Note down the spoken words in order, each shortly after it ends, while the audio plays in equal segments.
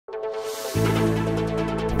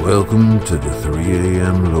Welcome to the 3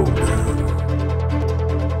 a.m. lowdown.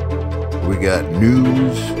 We got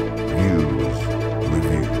news, views,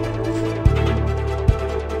 reviews.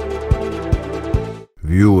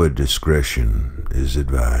 Viewer discretion is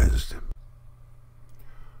advised.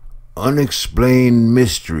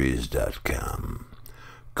 Unexplainedmysteries.com.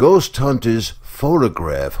 Ghost hunters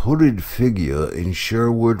photograph hooded figure in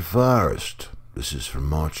Sherwood Forest. This is from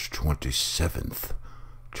March 27th,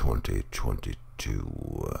 2022.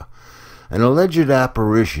 An alleged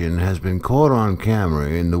apparition has been caught on camera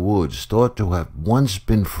in the woods thought to have once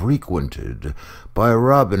been frequented by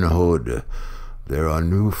Robin Hood. There are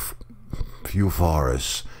few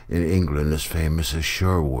forests in England as famous as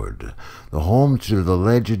Sherwood, the home to the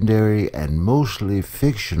legendary and mostly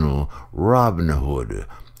fictional Robin Hood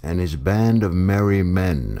and his band of merry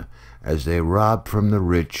men, as they robbed from the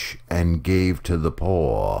rich and gave to the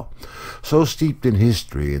poor. So steeped in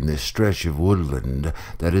history in this stretch of woodland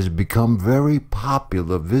that has become very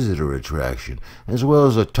popular visitor attraction, as well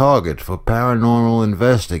as a target for paranormal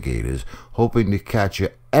investigators hoping to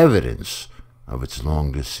capture evidence of its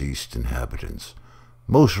long-deceased inhabitants.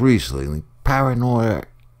 Most recently, paranoia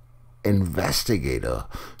investigator,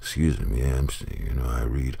 I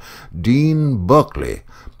read, Dean Buckley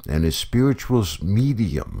and his spiritual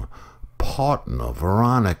medium partner,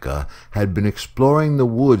 Veronica, had been exploring the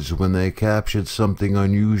woods when they captured something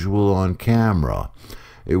unusual on camera.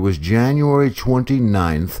 It was January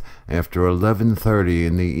 29th after 11:30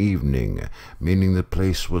 in the evening, meaning the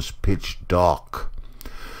place was pitch dark.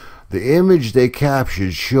 The image they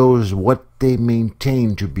captured shows what they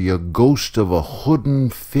maintain to be a ghost of a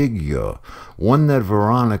hooded figure, one that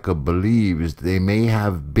Veronica believes they may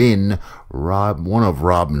have been one of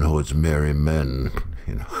Robin Hood's merry men.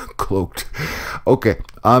 Cloaked. Okay,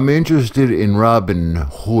 I'm interested in Robin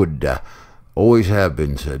Hood. Always have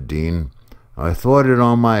been, said Dean. I thought it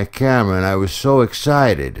on my camera and I was so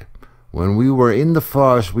excited. When we were in the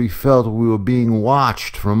forest, we felt we were being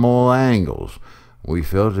watched from all angles. We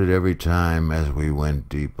felt it every time as we went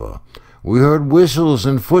deeper. We heard whistles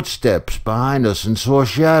and footsteps behind us and saw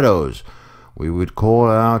shadows. We would call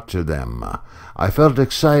out to them. I felt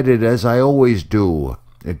excited as I always do.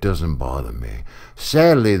 It doesn't bother me.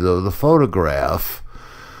 Sadly, though, the photograph...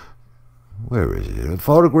 Where is it? The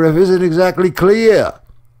photograph isn't exactly clear,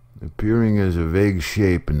 appearing as a vague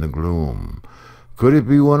shape in the gloom. Could it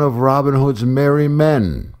be one of Robin Hood's merry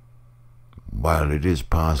men? While it is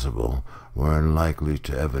possible, we're unlikely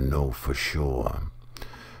to ever know for sure.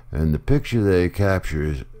 And the picture they capture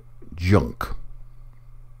is junk.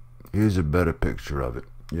 Here's a better picture of it.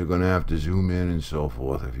 You're going to have to zoom in and so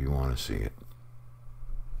forth if you want to see it.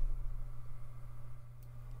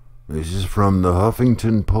 This is from the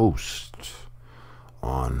Huffington Post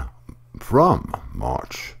from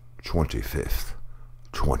March 25th,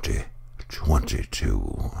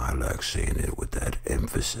 2022. I like saying it with that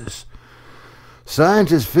emphasis.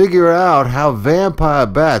 Scientists figure out how vampire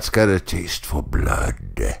bats got a taste for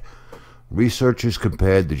blood. Researchers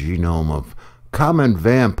compared the genome of common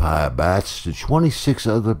vampire bats to 26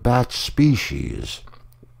 other bat species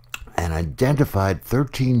and identified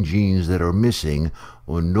 13 genes that are missing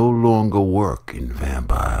or no longer work in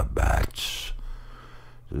vampire bats.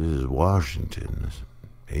 This is Washington,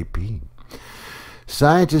 AP.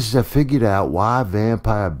 Scientists have figured out why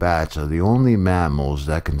vampire bats are the only mammals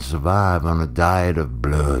that can survive on a diet of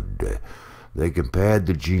blood. They compared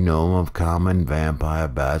the genome of common vampire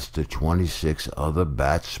bats to 26 other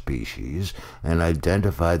bat species and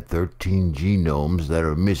identified 13 genomes that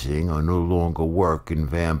are missing or no longer work in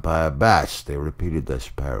vampire bats. They repeated this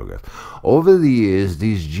paragraph. Over the years,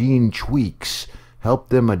 these gene tweaks helped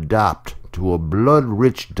them adapt to a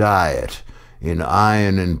blood-rich diet in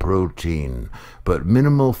iron and protein, but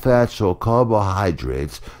minimal fats or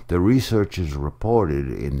carbohydrates, the researchers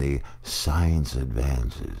reported in the Science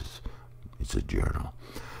Advances. It's a journal.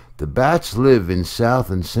 The bats live in South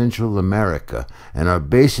and Central America and are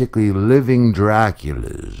basically living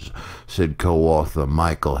Draculas, said co-author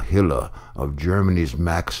Michael Hiller of Germany's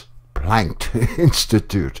Max Planck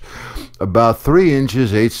Institute. About 3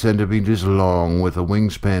 inches, 8 centimeters long, with a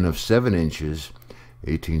wingspan of 7 inches,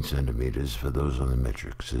 18 centimeters for those on the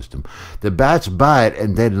metric system. The bats bite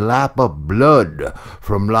and then lap up blood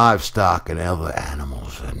from livestock and other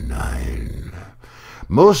animals at night.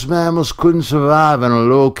 Most mammals couldn't survive on a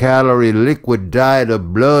low-calorie liquid diet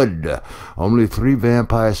of blood. Only 3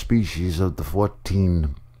 vampire species of the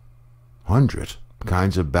 1,400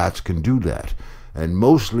 kinds of bats can do that, and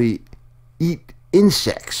mostly eat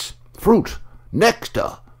insects, fruit,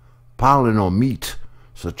 nectar, pollen, or meat,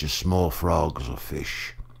 such as small frogs or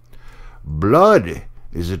fish. Blood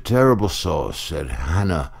is a terrible source," said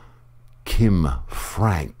Hannah Kim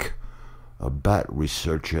Frank, a bat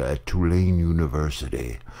researcher at Tulane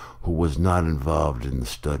University, who was not involved in the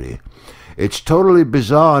study. "It's totally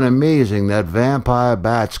bizarre and amazing that vampire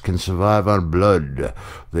bats can survive on blood.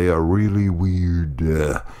 They are really weird,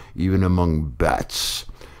 even among bats.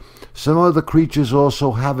 Some other creatures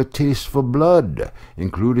also have a taste for blood,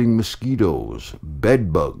 including mosquitoes,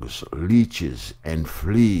 bedbugs, leeches, and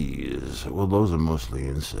fleas." Well, those are mostly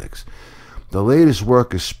insects. The latest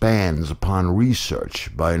work expands upon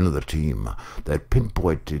research by another team that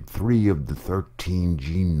pinpointed 3 of the 13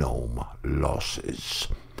 genome losses.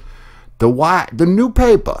 The new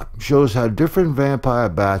paper shows how different vampire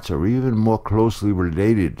bats are even more closely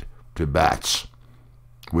related to bats,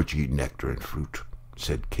 which eat nectar and fruit,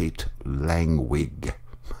 said Kate Langwig,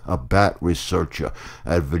 a bat researcher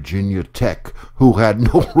at Virginia Tech, who had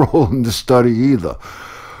no role in the study either.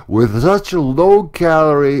 "With such a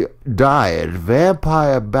low-calorie diet,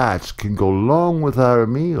 vampire bats can go long without a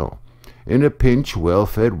meal. In a pinch,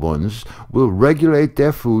 well-fed ones will regulate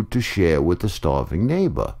their food to share with a starving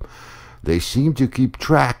neighbor. They seem to keep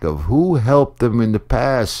track of who helped them in the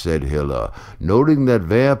past," said Hiller, noting that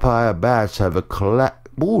vampire bats have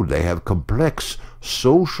they have complex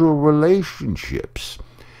social relationships.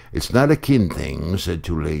 "It's not a kin thing," said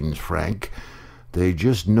Tulane's Frank. "They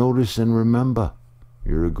just notice and remember.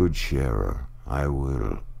 You're a good sharer. I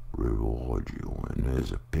will reward you." And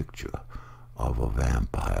there's a picture of a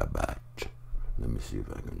vampire bat. Let me see if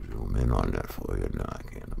I can zoom in on that for you. No, I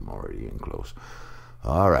can't. I'm already in close.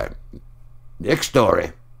 All right. Next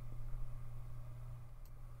story.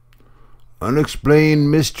 Unexplained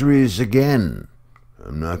mysteries again.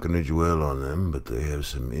 I'm not going to dwell on them, but they have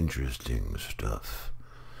some interesting stuff.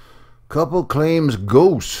 Couple claims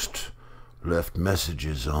ghost left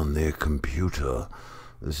messages on their computer.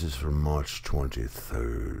 This is from March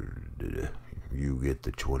 23rd. You get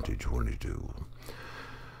the 2022.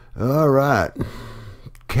 All right.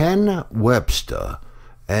 Ken Webster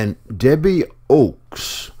and Debbie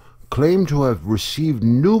Oakes claim to have received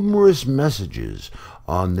numerous messages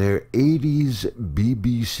on their 80s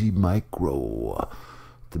BBC Micro.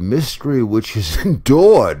 The mystery, which has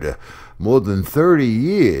endured more than 30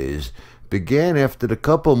 years, began after the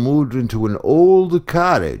couple moved into an old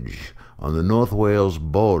cottage on the North Wales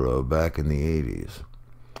border back in the 80s.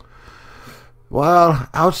 While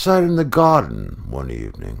outside in the garden one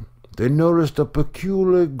evening, they noticed a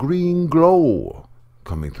peculiar green glow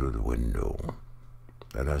coming through the window.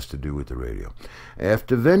 That has to do with the radio.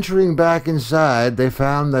 After venturing back inside, they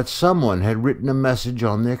found that someone had written a message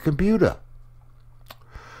on their computer.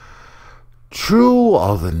 "True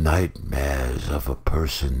are the nightmares of a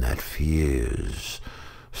person that fears.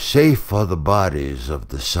 Safe are the bodies of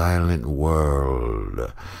the silent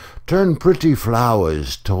world. Turn pretty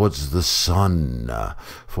flowers towards the sun,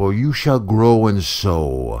 for you shall grow and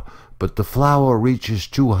sow, but the flower reaches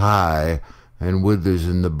too high and withers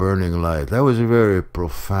in the burning light." That was very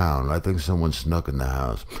profound. I think someone snuck in the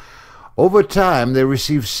house. Over time, they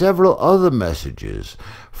received several other messages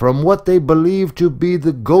from what they believed to be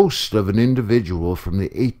the ghost of an individual from the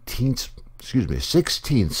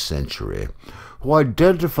 16th century, who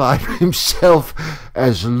identified himself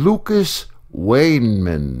as Lucas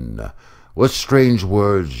Wayneman. "What strange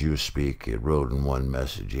words you speak," it wrote in one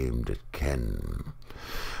message aimed at Ken.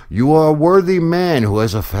 "You are a worthy man who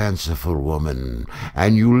has a fanciful woman,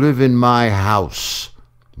 and you live in my house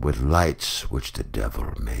with lights which the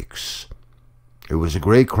devil makes. It was a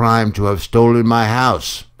great crime to have stolen my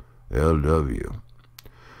house. L.W."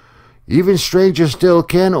 Even stranger still,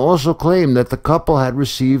 Ken also claimed that the couple had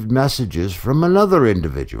received messages from another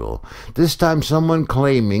individual, this time someone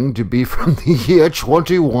claiming to be from the year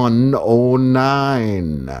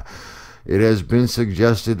 2109. It has been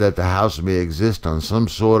suggested that the house may exist on some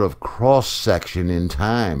sort of cross-section in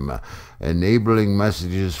time, enabling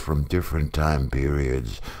messages from different time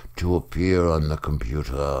periods to appear on the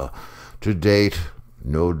computer. To date,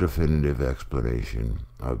 no definitive explanation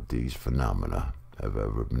of these phenomena have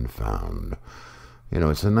ever been found. You know,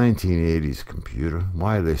 it's a 1980s computer.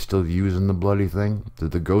 Why are they still using the bloody thing?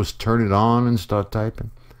 Did the ghost turn it on and start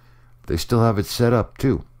typing? They still have it set up,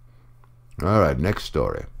 too. All right, next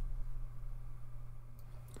story.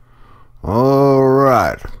 All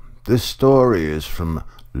right, this story is from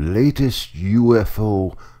latest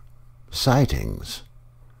UFO sightings.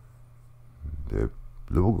 The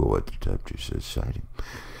logo at the top just says sighting.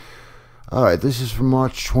 All right, this is from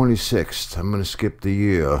March 26th. I'm going to skip the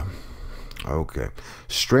year. Okay.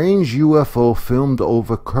 Strange UFO filmed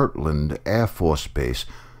over Kirtland Air Force Base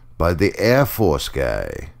by the Air Force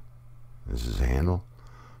guy. This is a handle.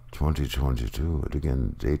 2022. And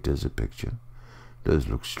again, the date does a picture. Does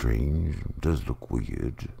look strange. Does look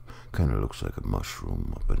weird. Kind of looks like a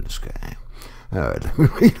mushroom up in the sky. All right, let me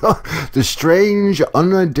read on. The strange,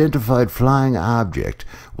 unidentified flying object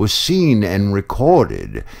was seen and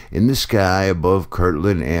recorded in the sky above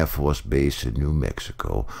Kirtland Air Force Base in New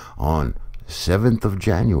Mexico on 7th of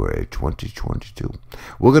January, 2022.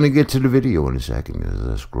 We're going to get to the video in a second as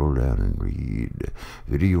I scroll down and read.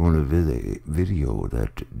 Video on a video,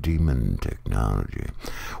 that demon technology.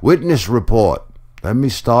 Witness report. Let me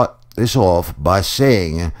start this off by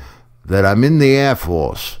saying that I'm in the Air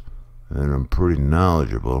Force and I'm pretty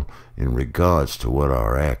knowledgeable in regards to what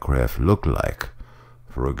our aircraft look like.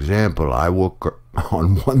 For example, I work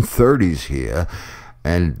on 130s here,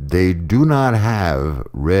 and they do not have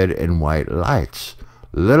red and white lights,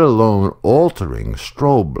 let alone altering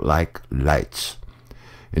strobe-like lights.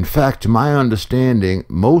 In fact, to my understanding,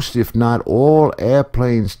 most if not all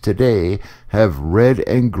airplanes today have red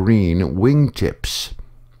and green wingtips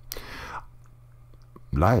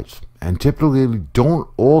lights, and typically don't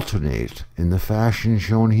alternate in the fashion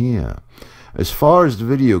shown here. As far as the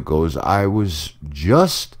video goes, I was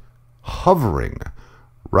just hovering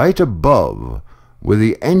right above where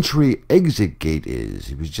the entry-exit gate is.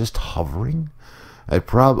 He was just hovering at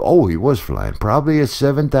he was flying, probably at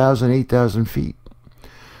 7,000, 8,000 feet.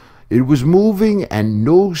 It was moving and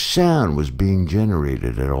no sound was being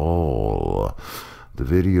generated at all. The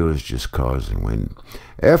video is just causing wind.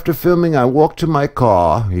 After filming, I walked to my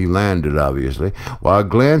car. He landed, obviously, while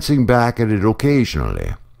glancing back at it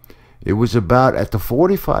occasionally. It was about at the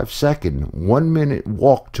 45-second, 1-minute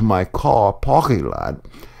walk to my car parking lot,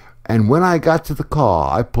 and when I got to the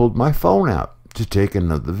car, I pulled my phone out to take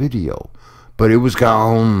another video. But it was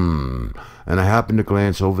gone, and I happened to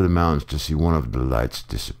glance over the mountains to see one of the lights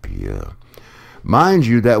disappear. Mind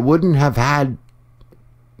you, that wouldn't have had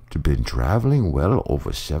to been traveling well over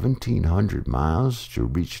 1,700 miles to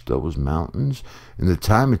reach those mountains in the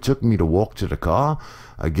time it took me to walk to the car.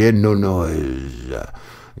 Again, no noise.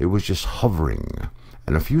 It was just hovering,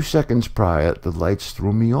 and a few seconds prior, the lights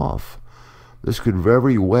threw me off. This could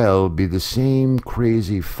very well be the same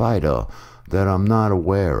crazy fighter that I'm not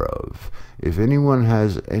aware of. If anyone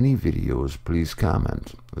has any videos, please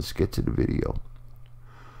comment. Let's get to the video.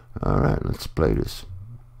 All right, let's play this.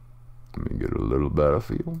 Let me get a little better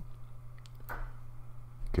for you.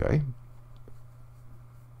 Okay.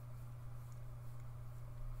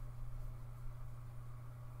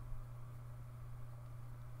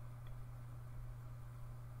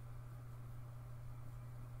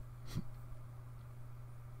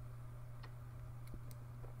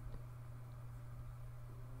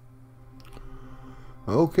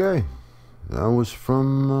 Okay, that was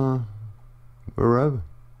from wherever.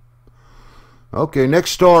 Okay,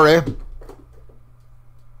 next story.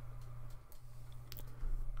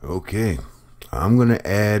 Okay, I'm going to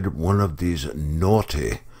add one of these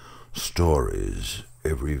naughty stories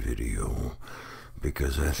every video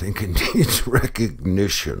because I think it needs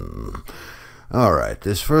recognition. All right,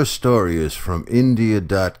 this first story is from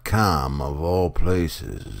India.com, of all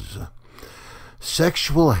places.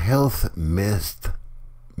 Sexual health myth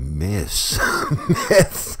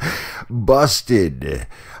busted.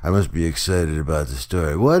 I must be excited about the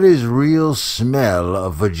story. What is real smell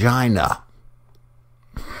of vagina?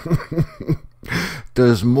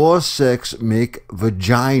 Does more sex make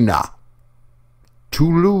vagina too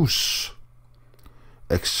loose?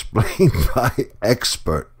 Explained by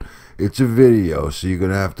expert. It's a video, so you're going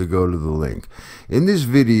to have to go to the link. In this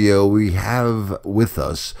video, we have with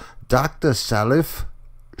us Dr. Salif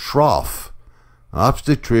Shroff,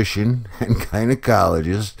 obstetrician and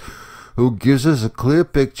gynecologist, who gives us a clear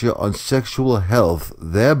picture on sexual health,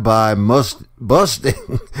 thereby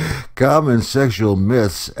busting common sexual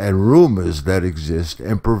myths and rumors that exist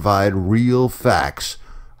and provide real facts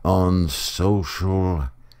on social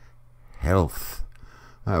health.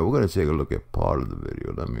 All right, we're going to take a look at part of the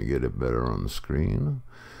video. Let me get it better on the screen.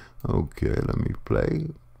 Okay, let me play.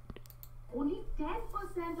 Only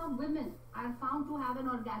 10% of women are found to have an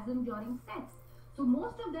orgasm during sex. So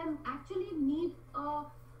most of them actually need a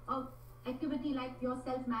activity like your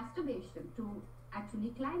self-masturbation to actually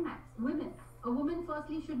climax. A woman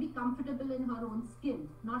firstly should be comfortable in her own skin,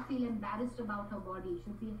 not feel embarrassed about her body,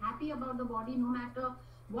 should feel happy about the body no matter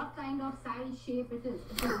what kind of size, shape it is.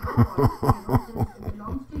 It's your body, it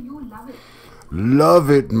belongs to you, love it.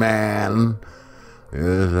 Love it, man.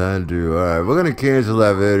 Yes, I do. All right, we're going to cancel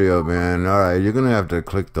that video, man. All right, you're going to have to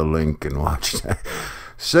click the link and watch that.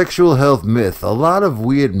 Sexual health myth. A lot of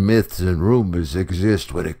weird myths and rumors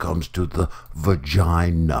exist when it comes to the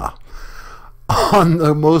vagina. on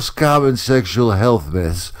the most common sexual health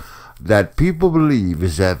myths that people believe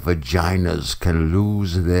is that vaginas can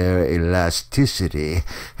lose their elasticity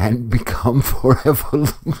and become forever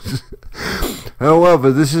loose.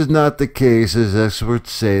 However, this is not the case, as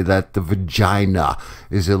experts say that the vagina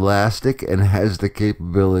is elastic and has the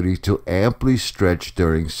capability to amply stretch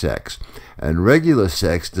during sex, and regular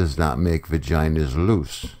sex does not make vaginas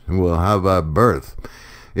loose. Well, how about birth?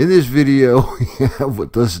 In this video, we have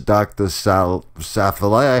with us Dr.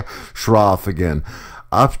 Safalai Shroff again,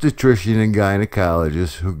 obstetrician and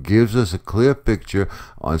gynecologist, who gives us a clear picture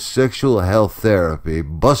on sexual health therapy,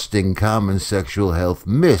 busting common sexual health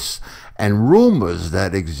myths and rumors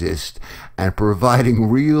that exist, and providing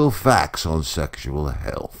real facts on sexual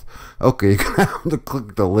health. Okay, you're going to have to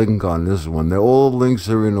click the link on this one. All the links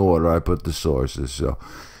are in order. I put the sources, so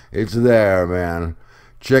it's there, man.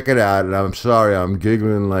 Check it out, and I'm sorry I'm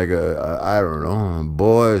giggling like I don't know, a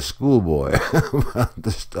boy, a schoolboy about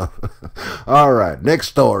this stuff. All right, next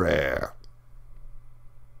story.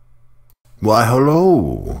 Why,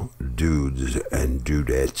 hello, dudes and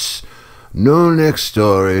dudettes. No next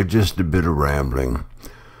story, just a bit of rambling.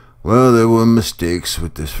 Well, there were mistakes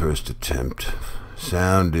with this first attempt.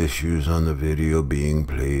 Sound issues on the video being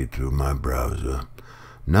played through my browser.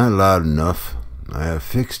 Not loud enough. I have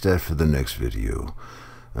fixed that for the next video.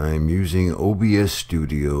 I am using OBS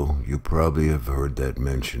Studio. You probably have heard that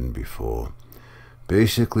mentioned before.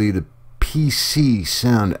 Basically, the PC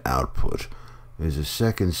sound output is a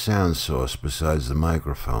second sound source besides the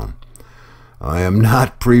microphone. I am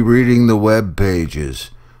not pre-reading the web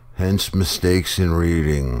pages, hence mistakes in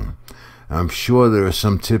reading. I'm sure there are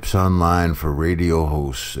some tips online for radio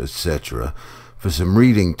hosts, etc., for some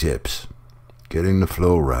reading tips. Getting the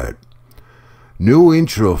flow right. New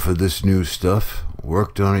intro for this new stuff.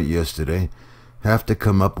 Worked on it yesterday. Have to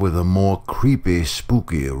come up with a more creepy,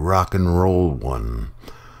 spooky, rock and roll one.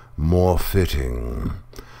 More fitting.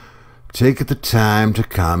 Take the time to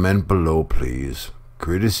comment below, please.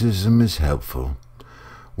 Criticism is helpful.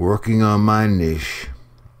 Working on my niche.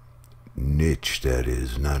 Niche, that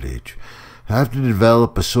is, not itch. Have to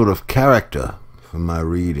develop a sort of character for my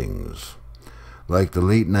readings. Like the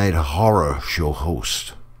late night horror show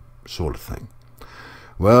host. Sort of thing.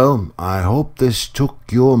 Well, I hope this took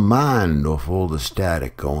your mind off all the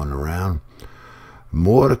static going around.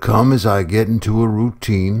 More to come as I get into a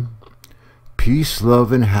routine. Peace,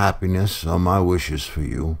 love, and happiness are my wishes for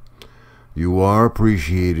you. You are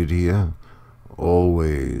appreciated here,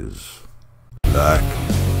 always. Like,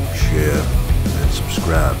 share, and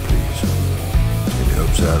subscribe, please. It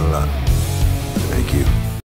helps out a lot. Thank you.